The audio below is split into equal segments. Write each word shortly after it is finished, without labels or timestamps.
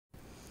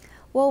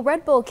Well,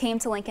 Red Bull came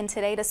to Lincoln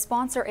today to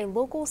sponsor a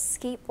local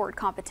skateboard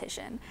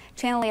competition.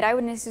 Channel 8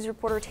 Eyewitness News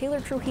reporter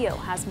Taylor Trujillo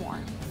has more.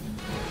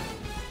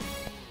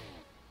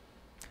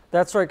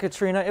 That's right,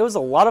 Katrina. It was a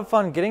lot of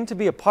fun getting to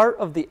be a part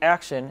of the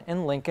action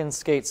in Lincoln's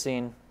skate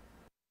scene.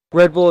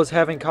 Red Bull is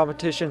having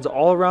competitions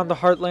all around the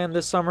heartland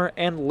this summer,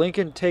 and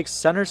Lincoln takes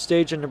center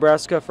stage in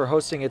Nebraska for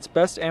hosting its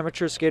best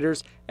amateur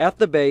skaters at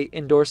the Bay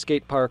Indoor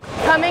Skate Park.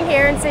 Coming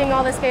here and seeing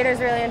all the skaters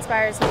really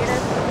inspires me to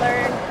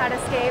learn how to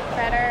skate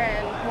better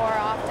and more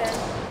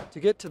often. To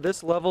get to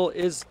this level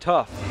is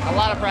tough. A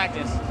lot of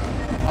practice,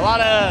 a lot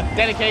of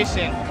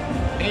dedication,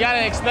 and you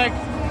gotta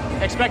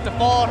expect to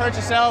fall, hurt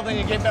yourself, then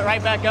you get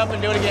right back up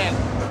and do it again.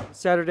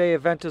 Saturday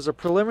event is a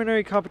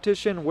preliminary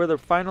competition where the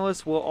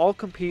finalists will all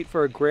compete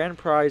for a grand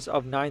prize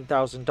of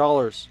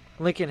 $9,000.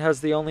 Lincoln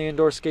has the only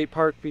indoor skate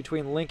park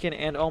between Lincoln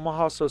and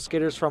Omaha, so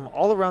skaters from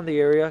all around the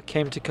area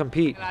came to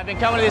compete. I've been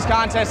coming to these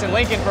contests in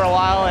Lincoln for a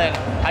while, and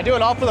I do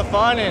it all for the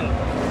fun, and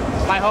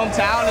my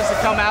hometown is to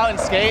come out and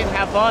skate and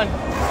have fun.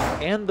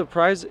 And the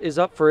prize is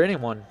up for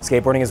anyone.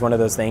 Skateboarding is one of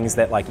those things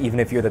that, like,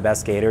 even if you're the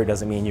best skater, it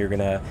doesn't mean you're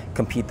gonna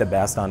compete the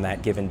best on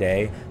that given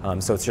day.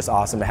 So it's just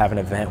awesome to have an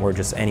event where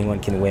just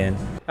anyone can win.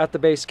 At the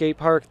Bay Skate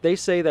Park, they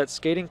say that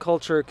skating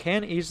culture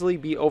can easily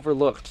be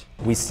overlooked.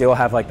 We still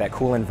have like that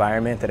cool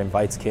environment that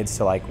invites kids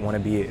to like want to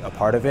be a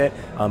part of it,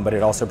 but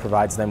it also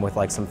provides them with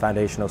like some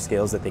foundational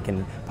skills that they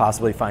can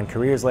possibly find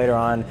careers later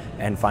on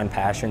and find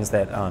passions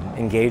that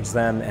engage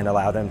them and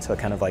allow them to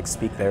kind of like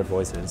speak their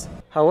voices.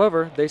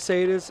 However, they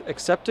say it is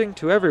accepting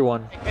to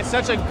everyone. It's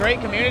such a great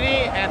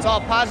community, and it's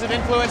all positive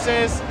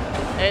influences.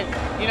 It,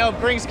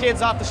 brings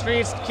kids off the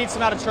streets, keeps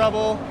them out of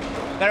trouble.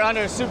 They're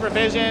under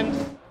supervision.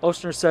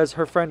 Oshner says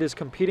her friend is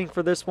competing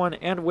for this one,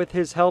 and with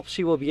his help,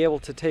 she will be able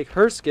to take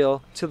her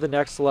skill to the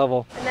next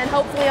level. And then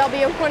hopefully I'll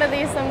be one of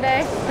these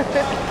someday.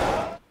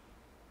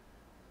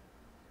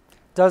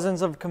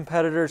 Dozens of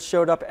competitors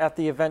showed up at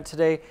the event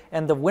today,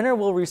 and the winner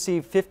will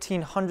receive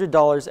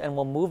 $1,500 and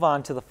will move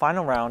on to the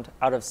final round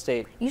out of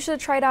state. You should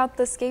have tried out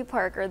the skate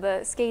park or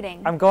the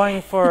skating. I'm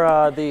going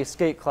for the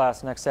skate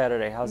class next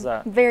Saturday. How's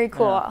that? Very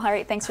cool. Yeah. All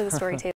right, thanks for the story, Taylor.